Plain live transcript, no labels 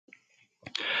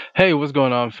Hey, what's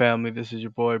going on, family? This is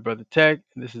your boy, Brother Tech.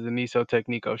 And this is the Niso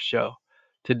Technico Show.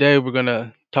 Today, we're going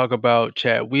to talk about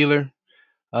Chad Wheeler.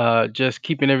 Just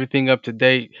keeping everything up to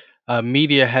date.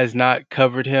 Media has not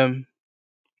covered him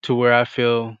to where I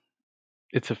feel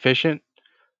it's sufficient,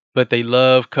 but they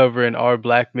love covering our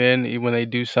black men when they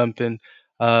do something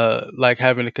like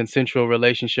having a consensual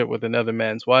relationship with another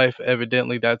man's wife.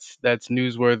 Evidently, that's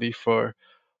newsworthy for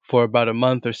about a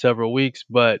month or several weeks.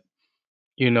 But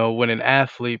when an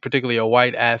athlete, particularly a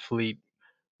white athlete,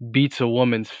 beats a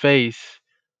woman's face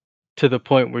to the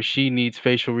point where she needs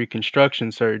facial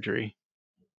reconstruction surgery,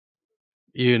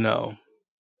 you know,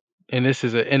 and this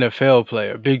is an NFL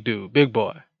player, big dude, big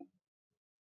boy,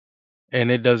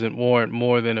 and it doesn't warrant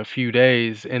more than a few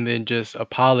days and then just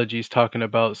apologies talking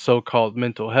about so-called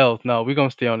mental health. No, we're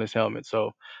gonna stay on this helmet.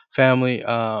 So, family,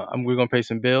 we're gonna pay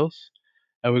some bills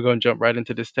and we're gonna jump right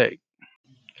into this take.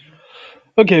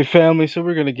 Okay, family, so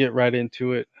we're gonna get right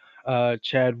into it.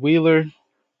 Chad Wheeler,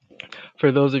 for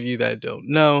those of you that don't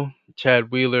know, Chad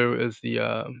Wheeler is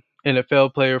the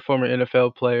NFL player, former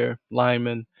NFL player,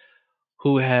 lineman,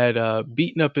 who had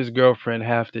beaten up his girlfriend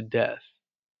half to death.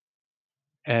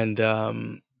 And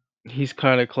he's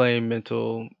kind of claimed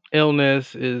mental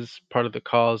illness is part of the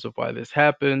cause of why this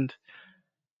happened.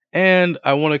 And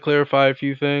I want to clarify a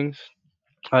few things.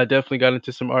 I definitely got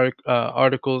into some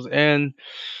articles, and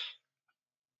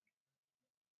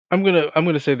I'm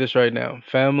gonna say this right now,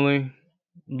 family.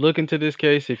 Look into this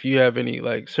case if you have any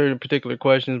like certain particular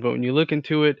questions, but when you look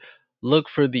into it, look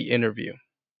for the interview.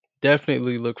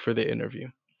 Definitely look for the interview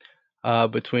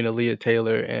between Alleah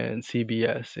Taylor and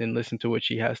CBS and listen to what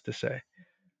she has to say.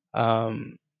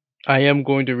 Um, I am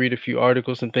going to read a few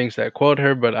articles and things that quote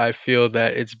her, but I feel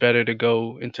that it's better to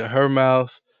go into her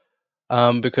mouth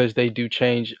because they do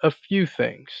change a few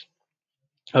things.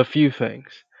 A few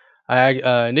things.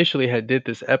 I initially had did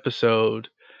this episode,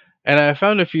 and I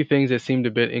found a few things that seemed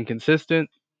a bit inconsistent,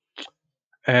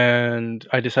 and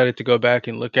I decided to go back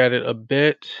and look at it a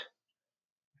bit.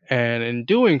 And in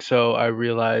doing so, I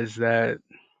realized that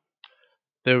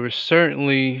there were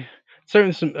certainly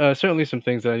some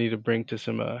things that I need to bring to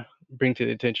the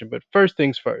attention. But first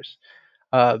things first,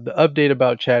 the update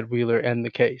about Chad Wheeler and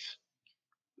the case.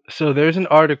 So there's an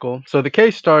article. So the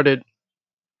case started,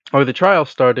 or the trial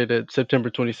started at September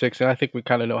 26th, and I think we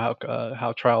kind of know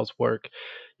how trials work.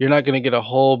 You're not going to get a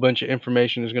whole bunch of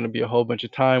information. There's going to be a whole bunch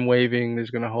of time waiving.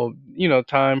 There's going to hold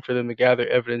time for them to gather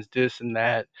evidence, this and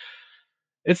that.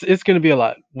 It's going to be a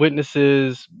lot,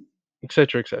 witnesses,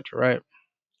 etc., etc. Right?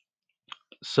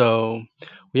 So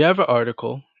we have an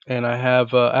article, and I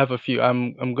have a few.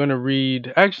 I'm gonna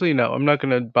read. Actually, no, I'm not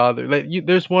gonna bother.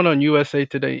 There's one on USA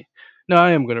Today. No,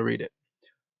 I am gonna read it.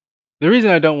 The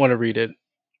reason I don't want to read it,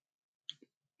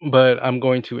 but I'm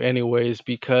going to anyways,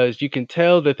 because you can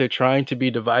tell that they're trying to be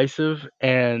divisive,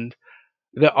 and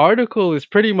the article is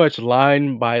pretty much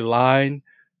line by line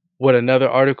what another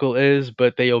article is,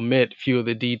 but they omit few of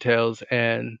the details.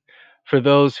 And for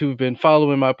those who've been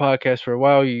following my podcast for a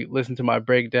while, you listen to my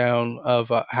breakdown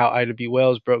of how Ida B.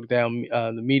 Wells broke down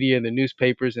the media and the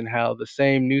newspapers, and how the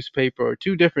same newspaper, or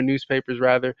two different newspapers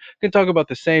rather, can talk about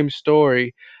the same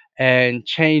story and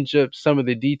change up some of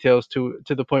the details to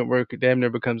the point where it damn near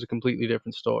becomes a completely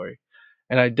different story.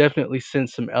 And I definitely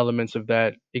sense some elements of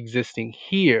that existing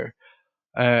here,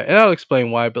 and I'll explain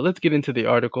why, but let's get into the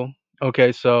article.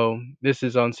 Okay, so this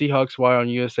is on Seahawks Wire on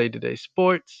USA Today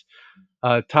Sports.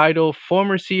 Title: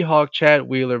 Former Seahawk Chad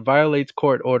Wheeler violates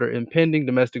court order in pending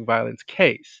domestic violence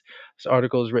case. This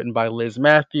article is written by Liz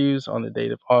Matthews on the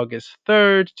date of August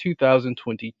 3rd,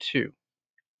 2022.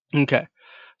 Okay.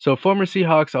 So, former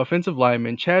Seahawks offensive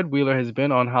lineman Chad Wheeler has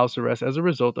been on house arrest as a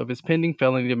result of his pending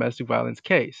felony domestic violence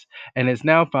case, and has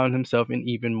now found himself in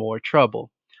even more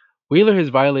trouble. Wheeler has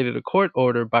violated a court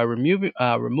order by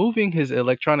removing his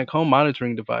electronic home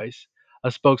monitoring device, a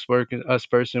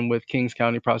spokesperson with Kings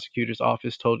County Prosecutor's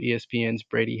Office told ESPN's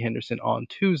Brady Henderson on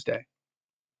Tuesday.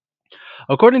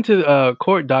 According to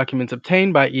court documents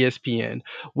obtained by ESPN,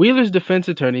 Wheeler's defense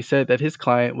attorney said that his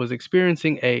client was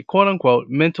experiencing a quote unquote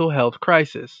mental health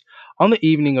crisis on the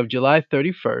evening of July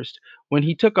 31st when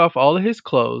he took off all of his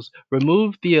clothes,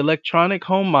 removed the electronic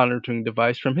home monitoring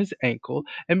device from his ankle,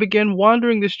 and began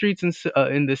wandering the streets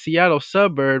in the Seattle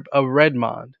suburb of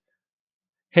Redmond.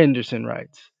 Henderson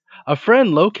writes. A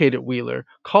friend located Wheeler,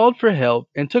 called for help,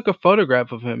 and took a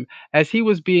photograph of him as he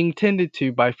was being tended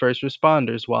to by first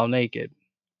responders while naked.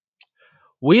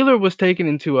 Wheeler was taken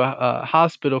into a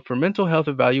hospital for mental health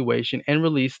evaluation and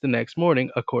released the next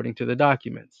morning, according to the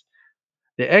documents.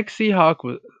 The ex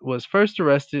Seahawk was first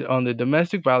arrested on the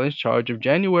domestic violence charge of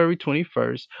January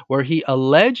 21st, where he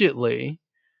allegedly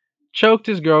choked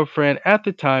his girlfriend at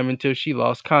the time until she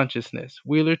lost consciousness.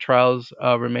 Wheeler trials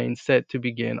remain set to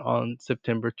begin on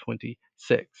September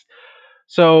 26th.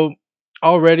 So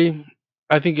already,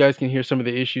 I think you guys can hear some of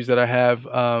the issues that I have,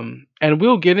 and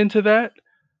we'll get into that.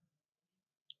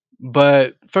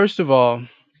 But first of all,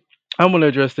 I'm going to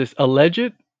address this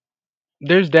alleged.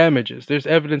 There's damages. There's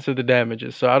evidence of the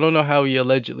damages. So I don't know how he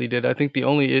allegedly did. I think the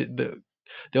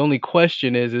only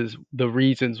question is the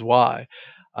reasons why.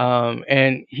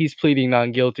 And he's pleading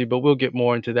non guilty, but we'll get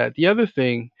more into that. The other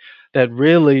thing that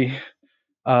really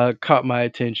caught my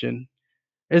attention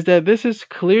is that this is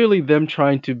clearly them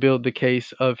trying to build the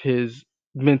case of his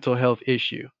mental health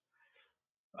issue.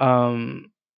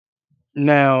 Um,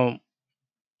 Now,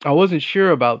 I wasn't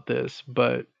sure about this,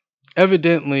 but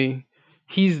evidently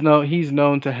he's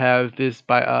known to have this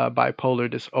bipolar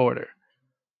disorder.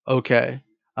 Okay.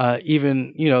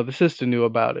 Even the sister knew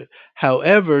about it.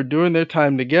 However, during their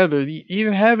time together, he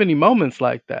didn't have any moments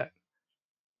like that.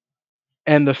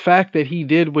 And the fact that he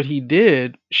did what he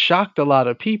did shocked a lot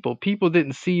of people. People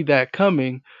didn't see that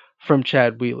coming from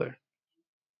Chad Wheeler,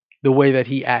 the way that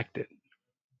he acted.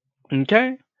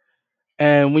 Okay?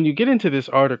 And when you get into this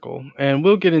article, and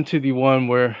we'll get into the one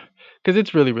where, because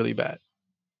it's really, really bad.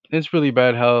 It's really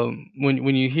bad how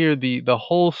when you hear the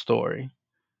whole story,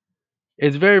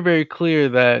 it's very, very clear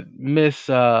that Miss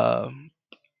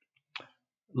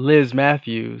Liz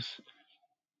Matthews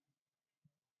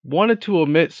wanted to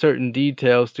omit certain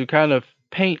details to kind of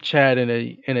paint Chad in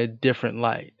a different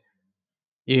light,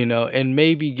 and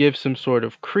maybe give some sort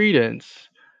of credence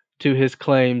to his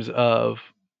claims of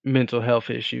mental health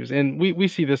issues. And we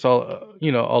see this all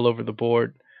all over the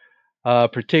board,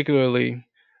 particularly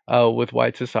with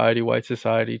white society. White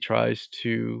society tries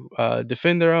to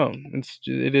defend their own.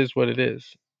 It is what it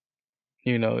is.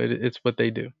 It's what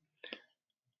they do.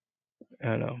 I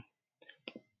don't know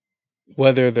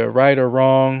whether they're right or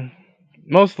wrong.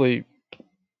 Mostly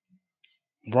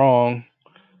wrong.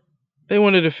 They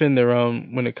want to defend their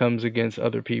own when it comes against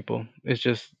other people. It's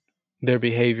just their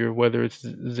behavior, whether it's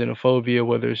xenophobia,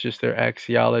 whether it's just their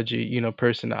axiology,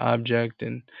 person to object,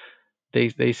 and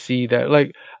they see that.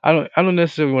 Like, I don't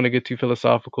necessarily want to get too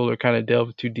philosophical or kind of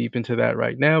delve too deep into that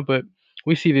right now, but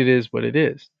we see that it is what it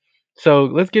is. So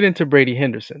let's get into Brady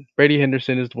Henderson. Brady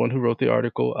Henderson is the one who wrote the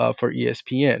article for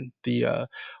ESPN, the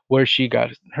where she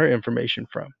got her information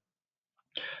from.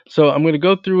 So I'm going to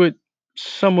go through it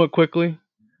somewhat quickly.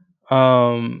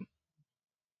 Um,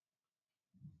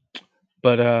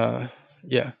 But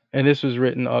yeah, and this was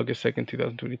written August 2nd,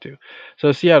 2022.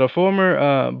 So Seattle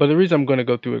former, but the reason I'm going to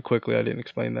go through it quickly, I didn't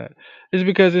explain that, is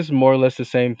because it's more or less the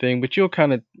same thing, but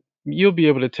you'll be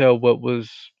able to tell what was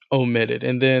omitted,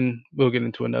 and then we'll get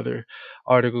into another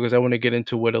article because I want to get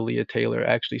into what Alleah Taylor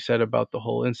actually said about the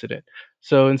whole incident.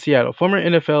 So in Seattle, former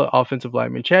NFL offensive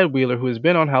lineman Chad Wheeler, who has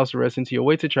been on house arrest since he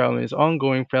awaits a trial in his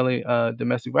ongoing felony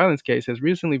domestic violence case, has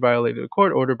recently violated a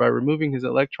court order by removing his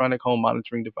electronic home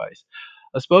monitoring device.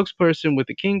 A spokesperson with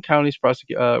the King County's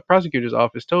prosecutor's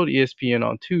office told ESPN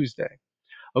on Tuesday.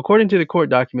 According to the court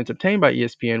documents obtained by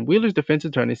ESPN, Wheeler's defense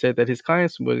attorney said that his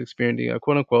client was experiencing a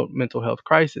quote unquote mental health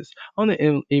crisis on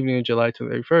the evening of July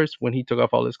 31st when he took off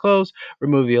all his clothes,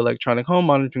 removed the electronic home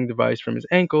monitoring device from his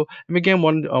ankle, and began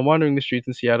wandering the streets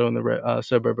in Seattle in the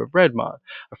suburb of Redmond.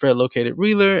 A friend located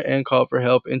Wheeler and called for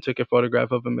help and took a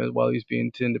photograph of him while he was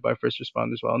being tended by first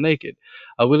responders while naked.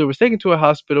 Wheeler was taken to a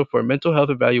hospital for a mental health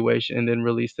evaluation and then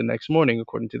released the next morning,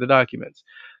 according to the documents.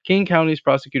 King County's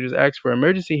prosecutors asked for an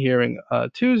emergency hearing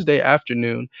Tuesday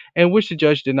afternoon, in which the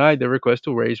judge denied their request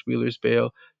to raise Wheeler's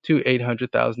bail to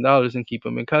 $800,000 and keep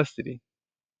him in custody.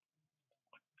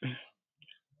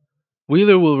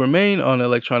 Wheeler will remain on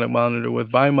electronic monitor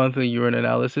with bi-monthly urine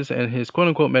analysis, and his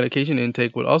quote-unquote medication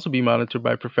intake will also be monitored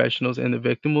by professionals, and the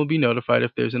victim will be notified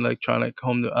if there's an electronic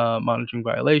home monitoring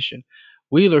violation.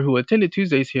 Wheeler, who attended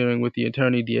Tuesday's hearing with the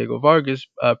attorney Diego Vargas,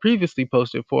 previously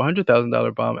posted a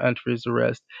 $400,000 bond after his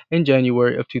arrest in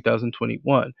January of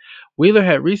 2021. Wheeler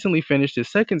had recently finished his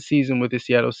second season with the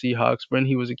Seattle Seahawks when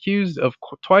he was accused of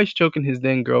twice choking his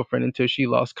then girlfriend until she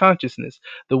lost consciousness.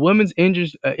 The woman's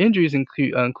injuries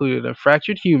included a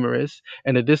fractured humerus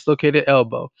and a dislocated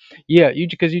elbow. Yeah,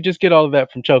 because you just get all of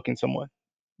that from choking someone.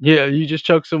 Yeah, you just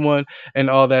choke someone and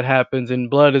all that happens,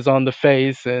 and blood is on the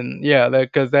face, and yeah,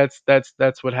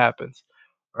 that's what happens,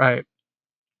 right?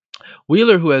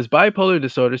 Wheeler, who has bipolar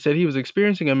disorder, said he was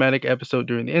experiencing a manic episode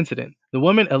during the incident. The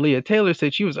woman, Alleah Taylor,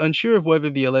 said she was unsure of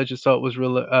whether the alleged assault was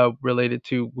related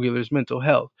to Wheeler's mental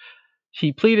health.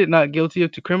 He pleaded not guilty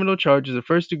to criminal charges of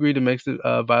first-degree domestic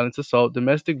violence assault,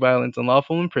 domestic violence,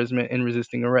 unlawful imprisonment, and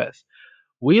resisting arrest.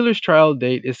 Wheeler's trial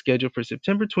date is scheduled for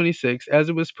September 26th, as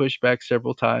it was pushed back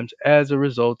several times as a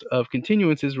result of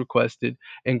continuances requested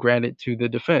and granted to the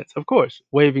defense. Of course,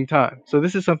 waiving time. So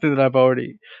this is something that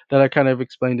I kind of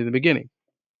explained in the beginning.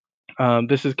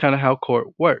 This is kind of how court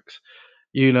works.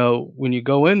 When you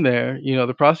go in there,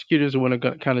 the prosecutors want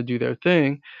to kind of do their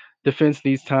thing. Defense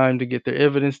needs time to get their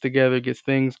evidence together, gets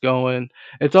things going.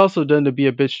 It's also done to be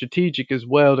a bit strategic as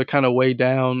well, to kind of weigh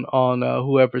down on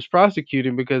whoever's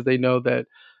prosecuting, because they know that,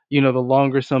 the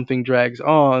longer something drags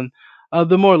on,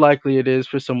 the more likely it is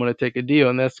for someone to take a deal,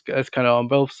 and that's kind of on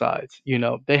both sides.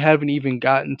 They haven't even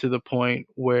gotten to the point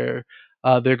where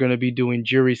they're going to be doing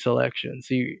jury selection.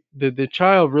 See, the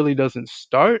trial really doesn't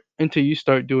start until you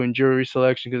start doing jury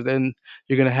selection, because then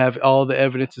you're going to have all the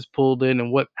evidence is pulled in,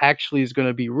 and what actually is going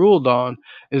to be ruled on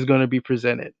is going to be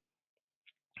presented.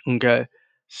 Okay.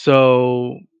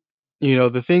 So,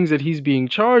 the things that he's being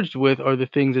charged with are the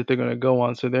things that they're going to go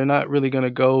on. So they're not really going to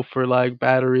go for like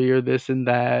battery or this and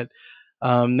that.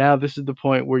 Now, this is the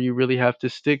point where you really have to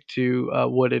stick to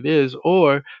what it is,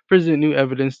 or present new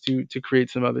evidence to create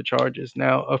some other charges.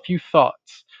 Now, a few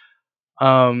thoughts.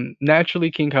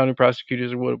 Naturally, King County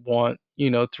prosecutors would want,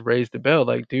 to raise the bail.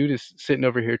 Like, dude is sitting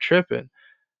over here tripping.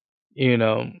 You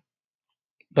know,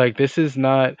 like this is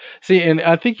not. See, and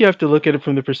I think you have to look at it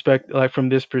from the perspective, like from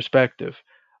this perspective.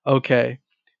 Okay,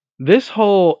 this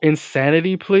whole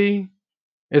insanity plea,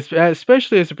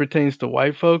 especially as it pertains to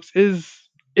white folks,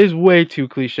 is way too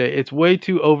cliche. It's way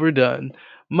too overdone.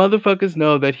 Motherfuckers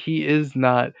know that he is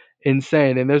not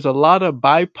insane, and there's a lot of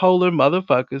bipolar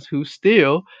motherfuckers who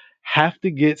still have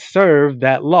to get served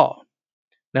that law.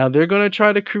 Now they're gonna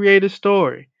try to create a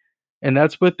story, and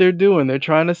that's what they're doing. They're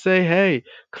trying to say, hey,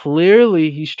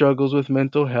 clearly he struggles with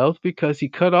mental health because he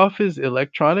cut off his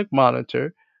electronic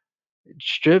monitor,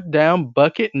 stripped down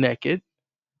bucket naked,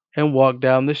 and walk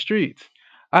down the streets.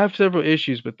 I have several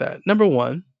issues with that. Number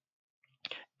one,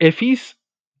 if he's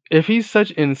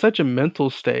such a mental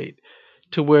state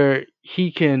to where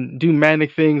he can do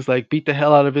manic things like beat the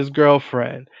hell out of his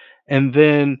girlfriend and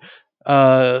then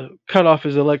cut off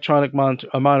his electronic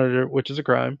monitor, which is a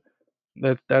crime.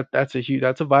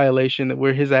 That's a violation that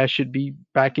where his ass should be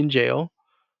back in jail,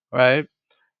 right?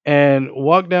 And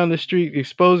walk down the street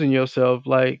exposing yourself.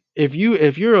 Like if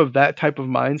you're of that type of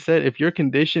mindset, if your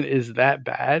condition is that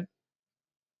bad,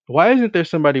 why isn't there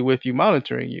somebody with you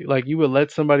monitoring you? Like you would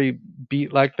let somebody be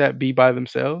like that be by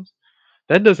themselves?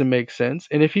 That doesn't make sense.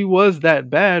 And if he was that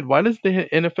bad, why does the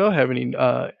NFL have any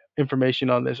information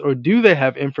on this, or do they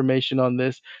have information on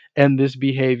this and this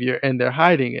behavior, and they're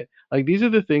hiding it? Like these are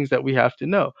the things that we have to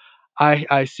know.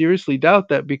 I seriously doubt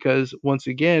that, because once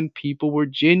again, people were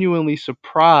genuinely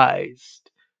surprised.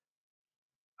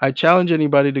 I challenge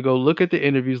anybody to go look at the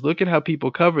interviews, look at how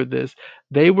people covered this.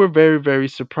 They were very, very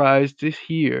surprised to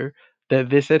hear that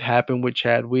this had happened with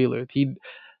Chad Wheeler. A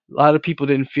lot of people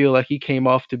didn't feel like he came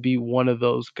off to be one of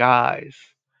those guys.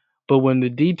 But when the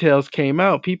details came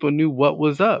out, people knew what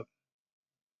was up.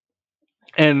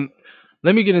 And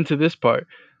let me get into this part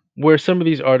where some of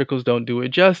these articles don't do it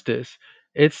justice.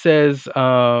 It says,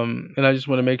 and I just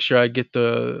want to make sure I get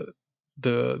the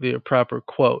proper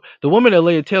quote. The woman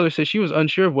Alleah Taylor says she was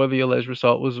unsure of whether the alleged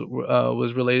assault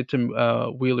was related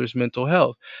to Wheeler's mental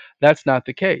health. That's not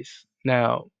the case.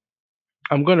 Now,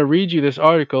 I'm going to read you this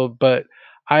article, but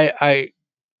I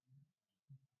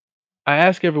I I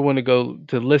ask everyone to go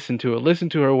to listen to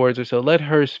her words, or so. Let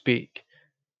her speak,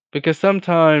 because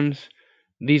sometimes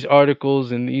these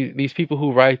articles and these people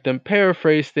who write them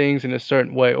paraphrase things in a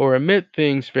certain way or omit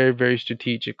things very, very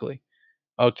strategically.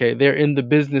 Okay, they're in the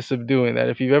business of doing that.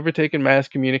 If you've ever taken mass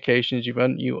communications,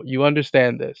 you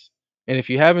understand this. And if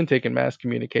you haven't taken mass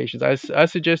communications, I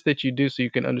suggest that you do, so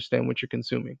you can understand what you're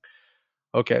consuming.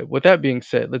 Okay, with that being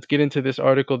said, let's get into this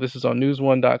article. This is on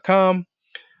news1.com.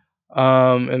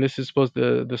 And this is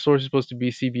the source is supposed to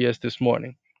be CBS This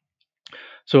Morning.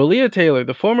 So Alleah Taylor,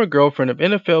 the former girlfriend of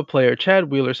NFL player Chad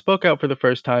Wheeler, spoke out for the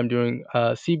first time during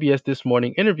a CBS This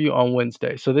Morning interview on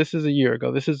Wednesday. So this is a year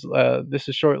ago. This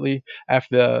is shortly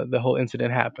after the whole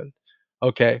incident happened.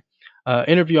 Okay.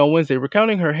 Interview on Wednesday,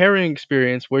 recounting her harrowing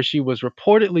experience where she was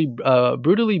reportedly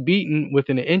brutally beaten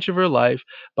within an inch of her life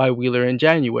by Wheeler in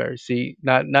January. See,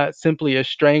 not simply a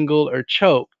strangle or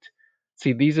choked.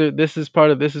 See, this is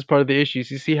part of the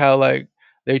issues. You see how like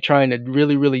they're trying to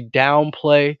really, really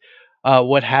downplay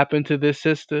what happened to this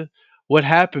sister. What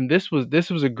happened? This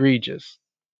was egregious.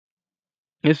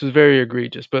 This was very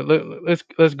egregious. But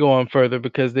let's go on further,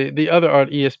 because the other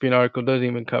ESPN article doesn't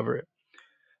even cover it.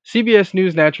 CBS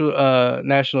News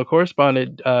national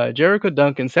correspondent Jericho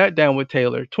Duncan sat down with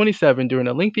Taylor, 27, during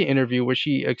a lengthy interview where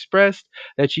she expressed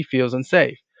that she feels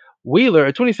unsafe. Wheeler,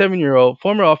 a 27-year-old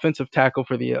former offensive tackle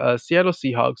for the Seattle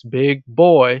Seahawks, big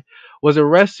boy, was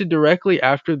arrested directly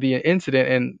after the incident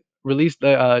and released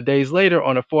days later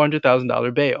on a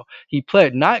 $400,000 bail. He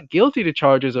pled not guilty to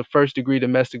charges of first-degree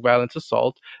domestic violence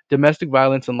assault, domestic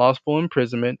violence and lawful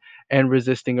imprisonment, and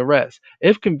resisting arrest.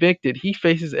 If convicted, he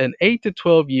faces an 8 to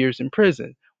 12 years in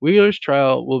prison. Wheeler's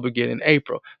trial will begin in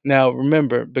April. Now,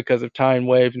 remember, because of time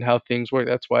wave and how things work,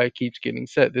 that's why it keeps getting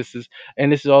set. This is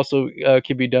also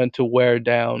can be done to wear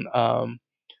down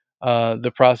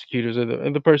the prosecutors or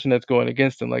the person that's going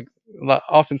against them. Like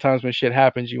oftentimes when shit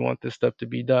happens, you want this stuff to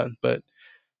be done, but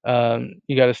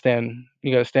you gotta stand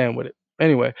with it.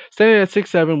 Anyway, standing at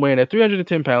 6'7", weighing at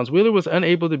 310 pounds, Wheeler was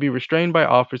unable to be restrained by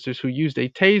officers who used a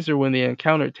taser when they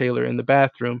encountered Taylor in the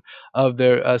bathroom of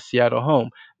their Seattle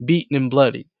home, beaten and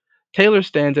bloodied. Taylor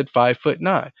stands at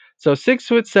 5'9", so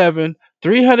 6'7",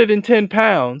 310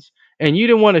 pounds, and you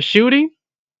didn't want to shoot him?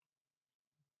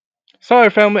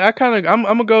 Sorry, family. I'm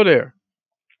gonna go there.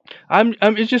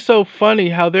 It's just so funny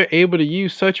how they're able to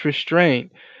use such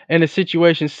restraint in a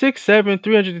situation. 6'7",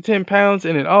 310 pounds,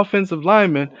 and an offensive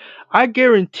lineman. I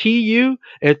guarantee you,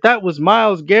 if that was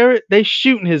Myles Garrett, they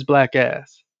shooting his black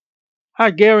ass.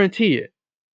 I guarantee it.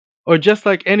 Or just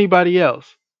like anybody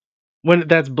else when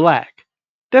that's black.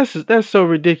 That's so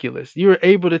ridiculous. You were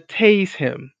able to tase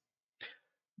him.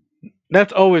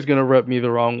 That's always gonna rub me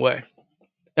the wrong way.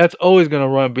 That's always gonna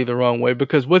rub me the wrong way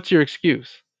because what's your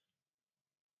excuse?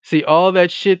 See, all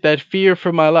that shit, that fear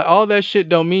for my life, all that shit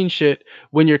don't mean shit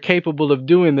when you're capable of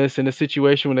doing this in a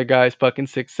situation when a guy's fucking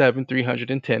 6'7",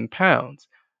 310 pounds,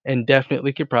 and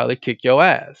definitely could probably kick your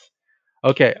ass.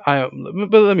 Okay,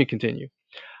 but let me continue.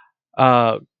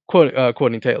 Uh,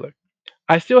 quoting Taylor.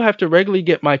 I still have to regularly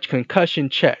get my concussion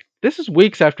checked. This is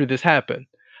weeks after this happened.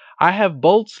 I have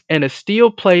bolts and a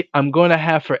steel plate I'm going to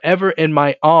have forever in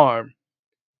my arm.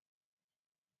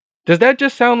 Does that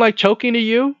just sound like choking to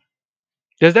you?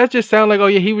 Does that just sound like, oh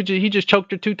yeah, he just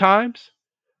choked her 2 times?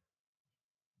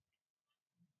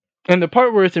 And the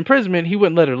part where it's imprisonment, he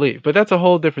wouldn't let her leave. But that's a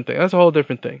whole different thing. That's a whole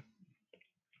different thing.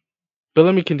 But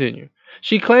let me continue.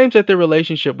 She claims that their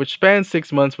relationship, which spanned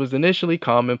 6 months, was initially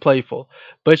calm and playful,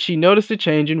 but she noticed a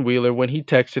change in Wheeler when he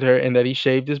texted her and that he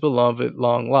shaved his beloved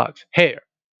long locks. Hair.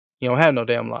 He don't have no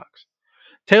damn locks.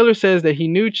 Taylor says that he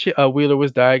knew Wheeler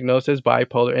was diagnosed as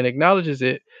bipolar and acknowledges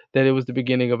that it was the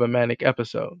beginning of a manic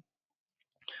episode.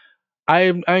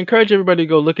 I encourage everybody to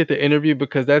go look at the interview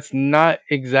because that's not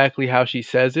exactly how she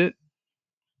says it.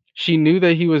 She knew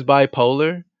that he was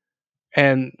bipolar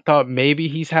and thought maybe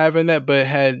he's having that, but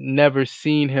had never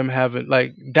seen him having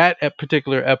like that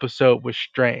particular episode was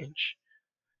strange.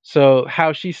 So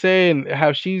how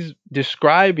she's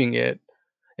describing it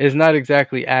is not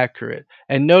exactly accurate.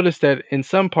 And notice that in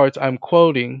some parts I'm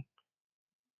quoting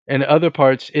and other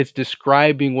parts it's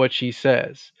describing what she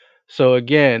says. So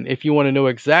again, if you want to know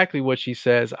exactly what she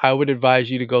says, I would advise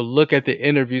you to go look at the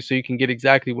interview so you can get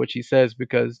exactly what she says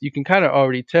because you can kind of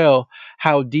already tell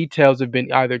how details have been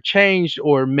either changed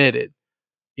or omitted.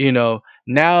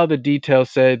 Now the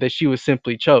details said that she was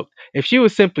simply choked. If she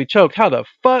was simply choked, how the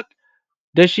fuck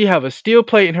does she have a steel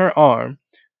plate in her arm,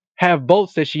 have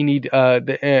bolts that she need and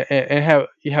have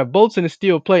you have bolts in a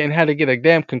steel plate and had to get a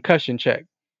damn concussion check?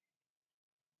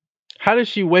 How does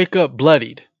she wake up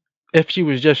bloodied if she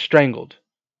was just strangled?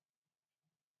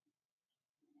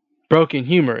 Broken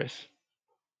humerus.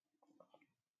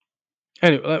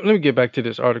 Anyway, let me get back to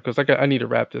this article because I need to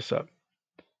wrap this up.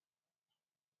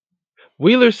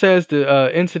 Wheeler says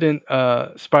the incident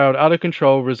spiraled out of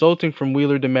control, resulting from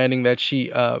Wheeler demanding that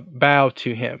she bow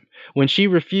to him. When she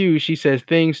refused, she says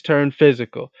things turned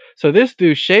physical. So this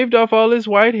dude shaved off all his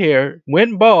white hair,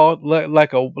 went bald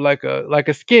like a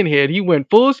skinhead. He went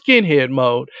full skinhead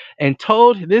mode and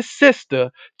told this sister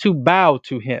to bow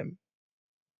to him.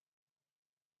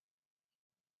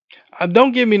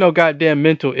 Don't give me no goddamn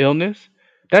mental illness.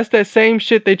 That's that same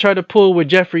shit they try to pull with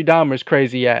Jeffrey Dahmer's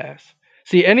crazy ass.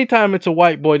 See, anytime it's a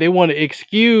white boy, they want to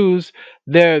excuse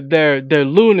their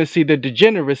lunacy, their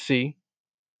degeneracy,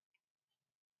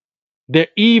 their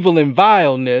evil and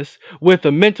vileness with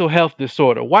a mental health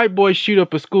disorder. White boys shoot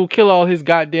up a school, kill all his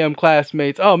goddamn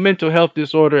classmates. Oh, mental health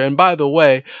disorder. And by the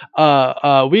way,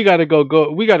 we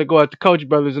gotta we gotta go at the Koch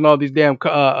brothers and all these damn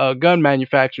gun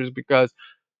manufacturers because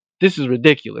this is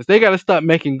ridiculous. They gotta stop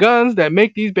making guns that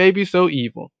make these babies so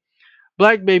evil.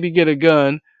 Black baby get a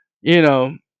gun, you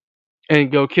know,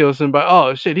 and go kill somebody.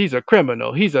 Oh shit, he's a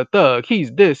criminal. He's a thug.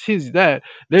 He's this. He's that.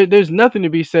 There's nothing to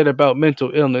be said about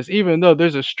mental illness, even though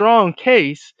there's a strong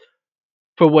case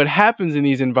for what happens in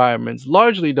these environments,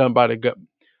 largely done by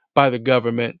the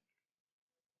government.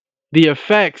 The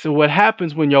effects of what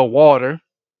happens when your water,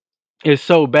 is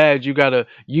so bad you gotta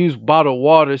use bottled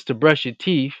waters to brush your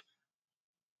teeth,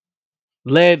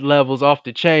 lead levels off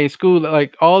the chain, school,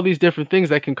 like all these different things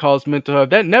that can cause mental health.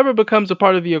 That never becomes a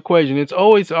part of the equation. It's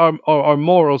always our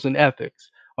morals and ethics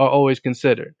are always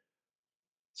considered.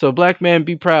 So black man,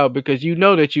 be proud because you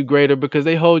know that you greater because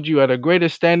they hold you at a greater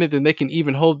standard than they can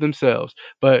even hold themselves.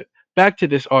 But back to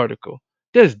this article.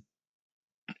 There's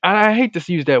I hate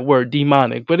to use that word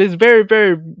demonic, but it's very,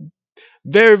 very,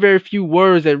 very, very few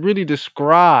words that really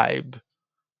describe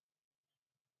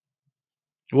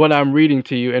what I'm reading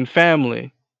to you. And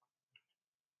family,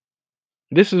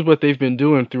 this is what they've been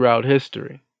doing throughout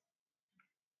history.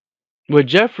 What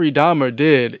Jeffrey Dahmer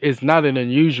did is not an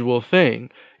unusual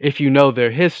thing if you know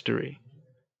their history,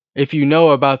 if you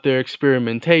know about their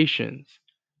experimentations,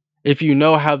 if you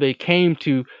know how they came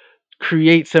to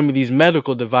create some of these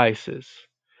medical devices,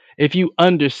 if you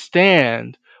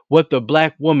understand what the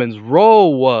black woman's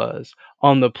role was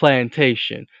on the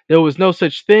plantation. There was no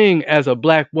such thing as a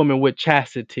black woman with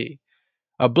chastity.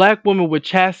 A black woman with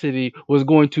chastity was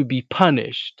going to be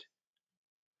punished.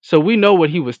 So we know what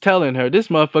he was telling her. This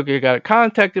motherfucker got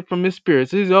contacted from his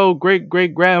spirits. His old great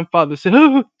great grandfather said,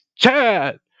 "Oh,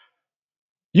 Chad,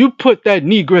 you put that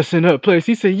negress in her place."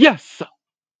 He said, "Yes, sir."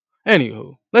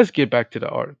 Anywho, let's get back to the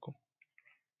article.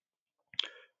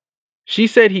 She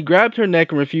said he grabbed her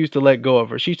neck and refused to let go of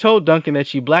her. She told Duncan that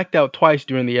she blacked out twice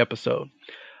during the episode.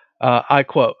 I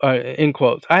quote, in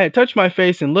quotes, "I had touched my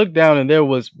face and looked down, and there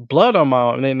was blood on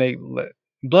my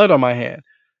blood on my hand."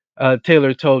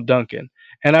 Taylor told Duncan.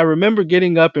 "And I remember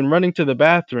getting up and running to the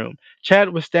bathroom. Chad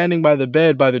was standing by the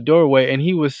bed by the doorway, and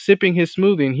he was sipping his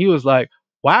smoothie, and he was like,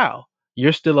 'Wow,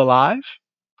 you're still alive?'"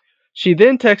 She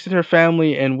then texted her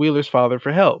family and Wheeler's father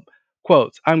for help.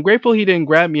 Quotes, "I'm grateful he didn't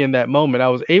grab me in that moment. I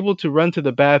was able to run to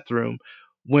the bathroom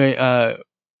when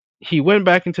he went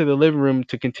back into the living room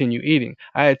to continue eating.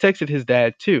 I had texted his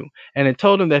dad too, and had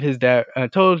told him that his dad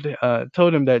told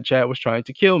him that Chad was trying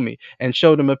to kill me, and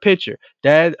showed him a picture.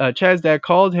 Chad's dad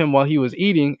called him while he was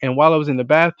eating, and while I was in the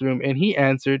bathroom, and he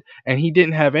answered, and he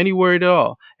didn't have any word at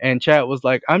all. And Chad was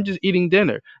like, 'I'm just eating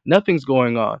dinner. Nothing's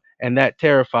going on,' and that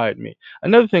terrified me."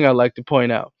 Another thing I'd like to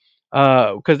point out.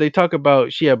 Because they talk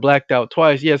about she had blacked out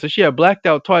twice. Yeah, so she had blacked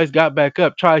out twice, got back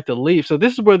up, tried to leave. So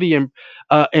this is where the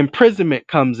imprisonment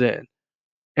comes in,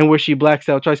 and where she blacks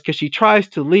out twice because she tries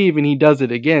to leave and he does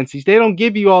it again. See, they don't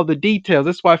give you all the details.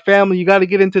 That's why, family, you got to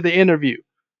get into the interview.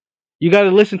 You got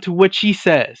to listen to what she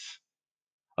says.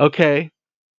 Okay?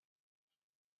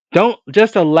 Don't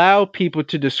just allow people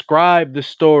to describe the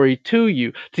story to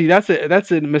you. See, that's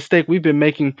a mistake we've been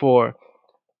making for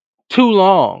too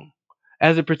long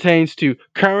as it pertains to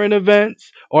current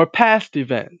events or past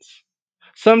events.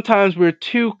 Sometimes we're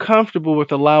too comfortable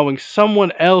with allowing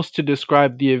someone else to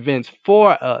describe the events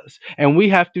for us, and we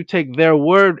have to take their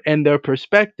word and their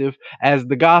perspective as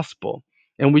the gospel.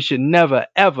 And we should never,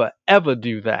 ever, ever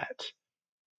do that.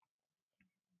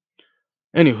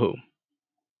 Anywho,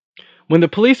 when the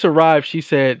police arrived, she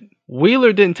said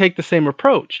Wheeler didn't take the same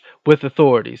approach with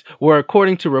authorities, where,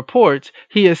 according to reports,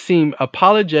 he has seemed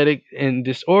apologetic and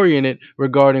disoriented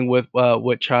regarding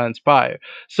what transpired.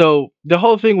 So the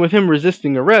whole thing with him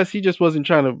resisting arrest, he just wasn't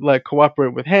trying to like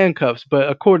cooperate with handcuffs. But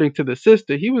according to the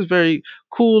sister, he was very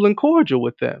cool and cordial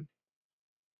with them.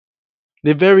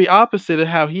 The very opposite of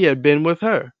how he had been with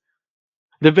her.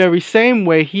 The very same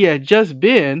way he had just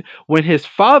been when his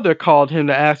father called him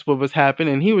to ask what was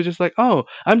happening, and he was just like, "Oh,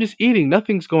 I'm just eating,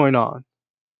 nothing's going on."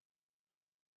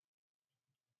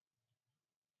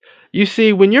 You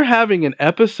see, when you're having an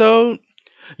episode,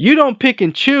 you don't pick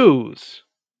and choose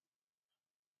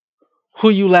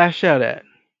who you lash out at.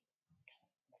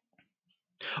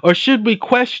 Or should we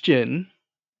question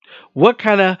what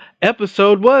kind of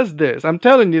episode was this? I'm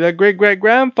telling you, that great great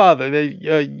grandfather,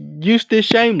 Eustace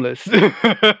Shameless,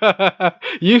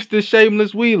 Eustace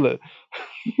Shameless Wheeler.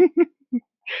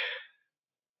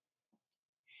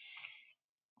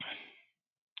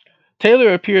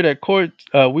 Taylor appeared at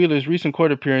Wheeler's recent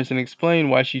court appearance and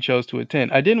explained why she chose to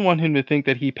attend. "I didn't want him to think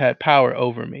that he had power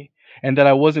over me and that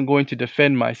I wasn't going to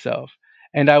defend myself.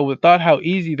 And I would thought how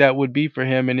easy that would be for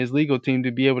him and his legal team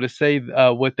to be able to say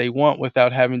what they want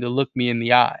without having to look me in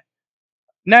the eye.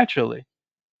 Naturally,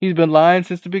 he's been lying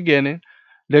since the beginning.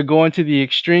 They're going to the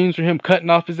extremes for him cutting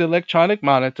off his electronic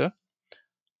monitor,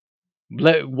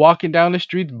 walking down the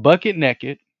streets bucket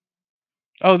naked.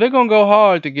 Oh, they're gonna go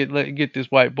hard to get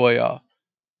this white boy off.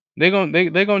 They're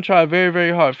gonna try very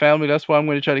very hard, family. That's why I'm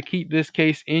going to try to keep this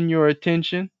case in your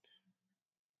attention.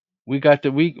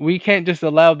 We can't just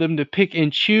allow them to pick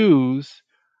and choose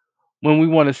when we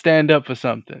want to stand up for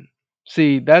something.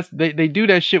 See, they do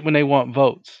that shit when they want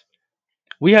votes.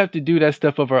 We have to do that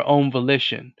stuff of our own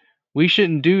volition. We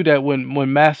shouldn't do that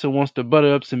when Massa wants to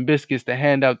butter up some biscuits to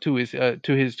hand out to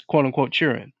his quote unquote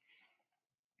children.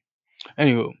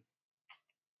 Anywho,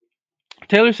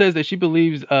 Taylor says that she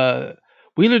believes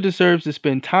Wheeler deserves to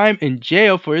spend time in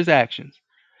jail for his actions.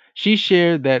 She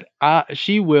shared that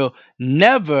she will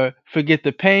never forget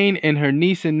the pain in her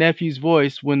niece and nephew's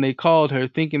voice when they called her,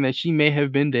 thinking that she may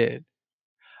have been dead.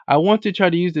 I want to try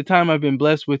to use the time I've been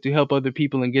blessed with to help other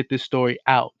people and get this story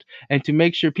out, and to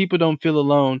make sure people don't feel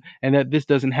alone and that this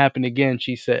doesn't happen again,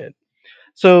 she said.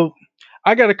 So,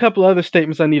 I got a couple other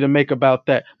statements I need to make about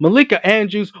that. Malika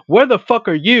Andrews, where the fuck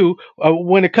are you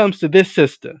when it comes to this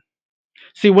sister?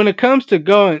 See, when it comes to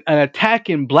going and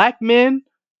attacking black men,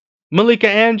 Malika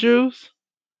Andrews,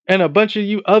 and a bunch of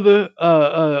you other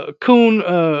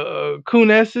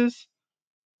coonesses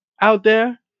out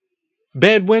there,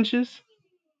 bed wenches.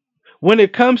 When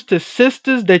it comes to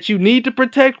sisters that you need to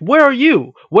protect, where are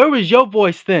you? Where was your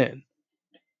voice then?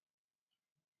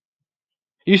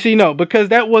 You see, no, because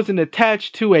that wasn't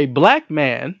attached to a black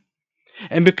man,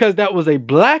 and because that was a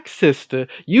black sister,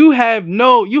 you have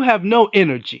no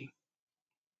energy.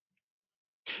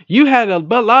 You had a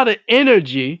lot of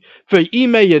energy for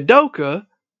Ime Yadoka.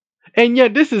 And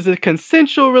yet, this is a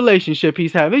consensual relationship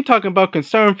he's having. He talking about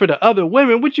concern for the other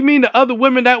women. What you mean, the other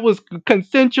women that was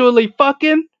consensually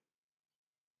fucking?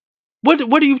 What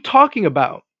are you talking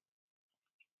about?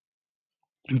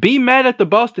 Be mad at the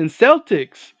Boston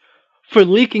Celtics for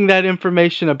leaking that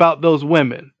information about those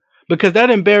women, because that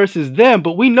embarrasses them.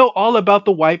 But we know all about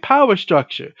the white power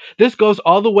structure. This goes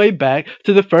all the way back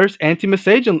to the first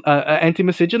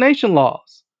anti-miscegenation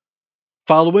laws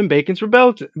following Bacon's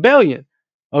rebellion.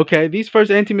 Okay, these first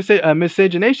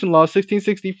anti-miscegenation laws,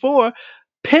 1664,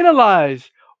 penalize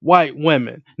white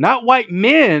women, not white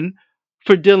men,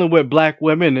 for dealing with black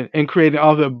women and creating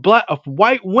all the black of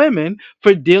white women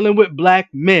for dealing with black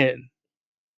men.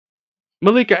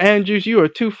 Malika Andrews, you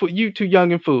too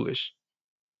young and foolish.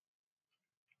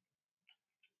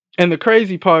 And the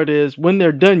crazy part is, when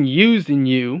they're done using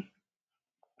you,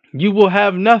 you will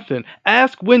have nothing.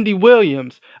 Ask Wendy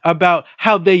Williams about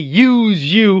how they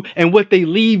use you and what they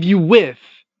leave you with.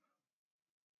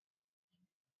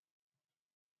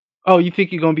 Oh, you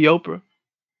think you're gonna be Oprah?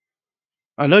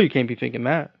 I know you can't be thinking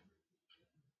that.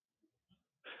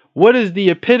 What is the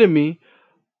epitome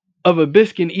of a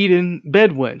biscuit eating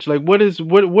bedwench? Like, what is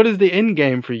the end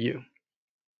game for you?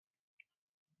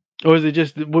 Or is it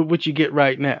just what you get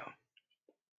right now?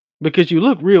 Because you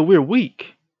look real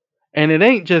weak. And it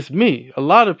ain't just me. A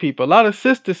lot of people, a lot of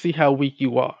sisters see how weak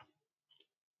you are.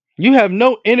 You have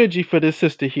no energy for this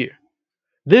sister here.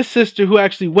 This sister who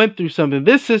actually went through something.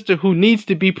 This sister who needs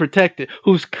to be protected.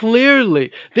 Who's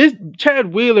clearly, this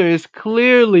Chad Wheeler is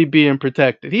clearly being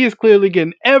protected. He is clearly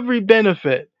getting every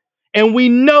benefit. And we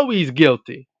know he's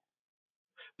guilty.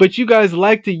 But you guys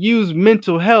like to use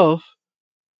mental health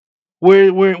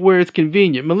where it's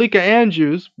convenient. Malika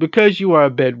Andrews, because you are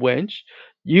a bed wench,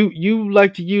 you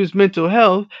like to use mental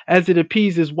health as it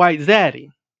appeases white zaddy.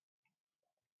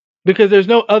 Because there's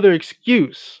no other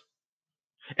excuse.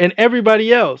 And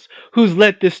everybody else who's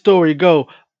let this story go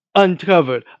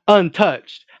uncovered,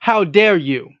 untouched, how dare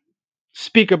you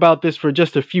speak about this for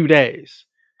just a few days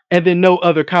and then no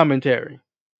other commentary?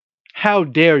 How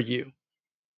dare you?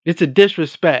 It's a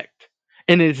disrespect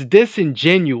and it's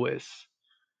disingenuous,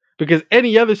 because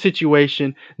any other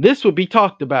situation, this would be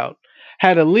talked about.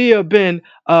 Had Alleah been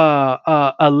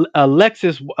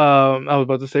Alexis, I was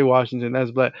about to say Washington,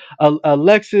 that's black.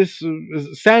 Alexis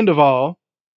Sandoval.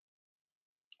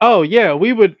 Oh yeah,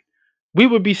 we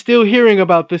would be still hearing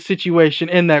about this situation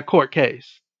in that court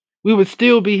case. We would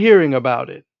still be hearing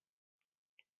about it.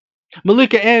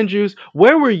 Malika Andrews,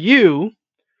 where were you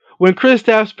when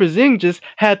Kristaps Porzingis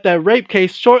had that rape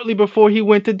case shortly before he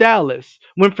went to Dallas?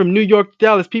 Went from New York to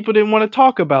Dallas. People didn't want to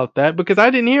talk about that because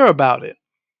I didn't hear about it,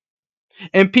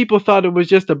 and people thought it was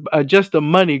just a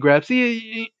money grab.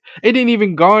 See, it didn't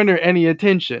even garner any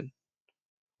attention.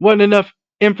 Wasn't enough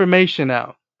information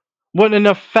out. Wasn't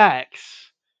enough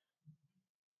facts.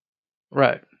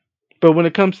 Right. But when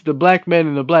it comes to the black man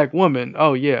and the black woman,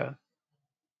 oh yeah,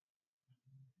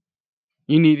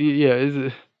 you need, yeah,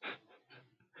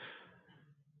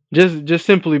 just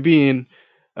simply being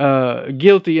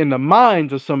guilty in the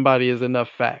minds of somebody is enough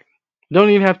fact. Don't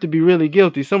even have to be really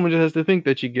guilty. Someone just has to think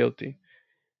that you're guilty.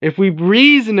 If we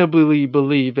reasonably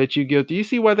believe that you're guilty, you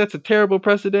see why that's a terrible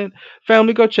precedent?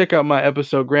 Family, go check out my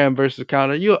episode, Graham versus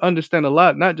Counter. You'll understand a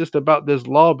lot, not just about this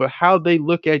law, but how they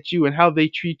look at you and how they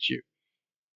treat you.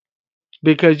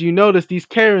 Because you notice these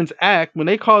Karens act when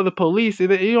they call the police.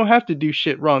 They don't have to do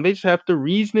shit wrong. They just have to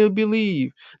reasonably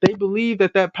believe. They believe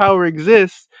that that power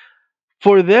exists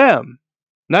for them,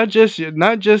 not just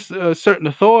certain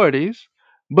authorities,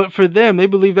 but for them. They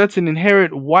believe that's an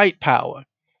inherent white power.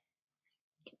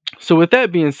 So, with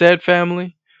that being said,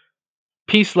 family,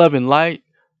 peace, love, and light.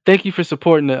 Thank you for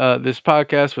supporting this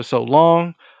podcast for so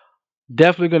long.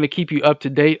 Definitely going to keep you up to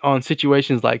date on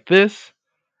situations like this,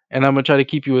 and I'm going to try to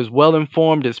keep you as well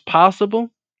informed as possible.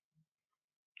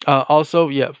 Also,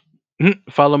 yeah,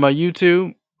 follow my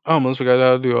YouTube. I almost forgot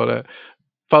how to do all that.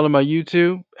 Follow my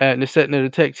YouTube at Nisetna the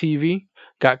Tech TV.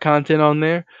 Got content on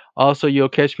there. Also, you'll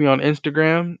catch me on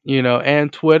Instagram,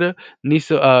 and Twitter.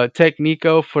 Niso Tech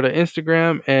Nico for the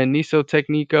Instagram and Niso Tech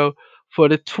Nico for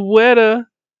the Twitter.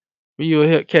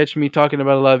 You'll catch me talking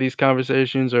about a lot of these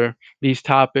conversations or these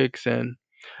topics, and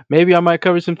maybe I might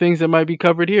cover some things that might be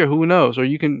covered here. Who knows? Or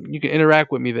you can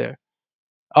interact with me there.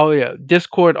 Oh yeah,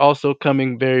 Discord also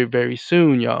coming very very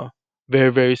soon, y'all.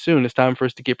 Very very soon. It's time for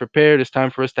us to get prepared. It's time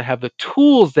for us to have the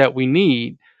tools that we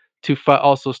need to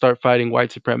also start fighting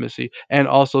white supremacy and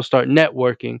also start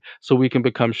networking so we can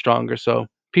become stronger. So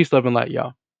peace, love, and light,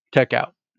 y'all. Tech out.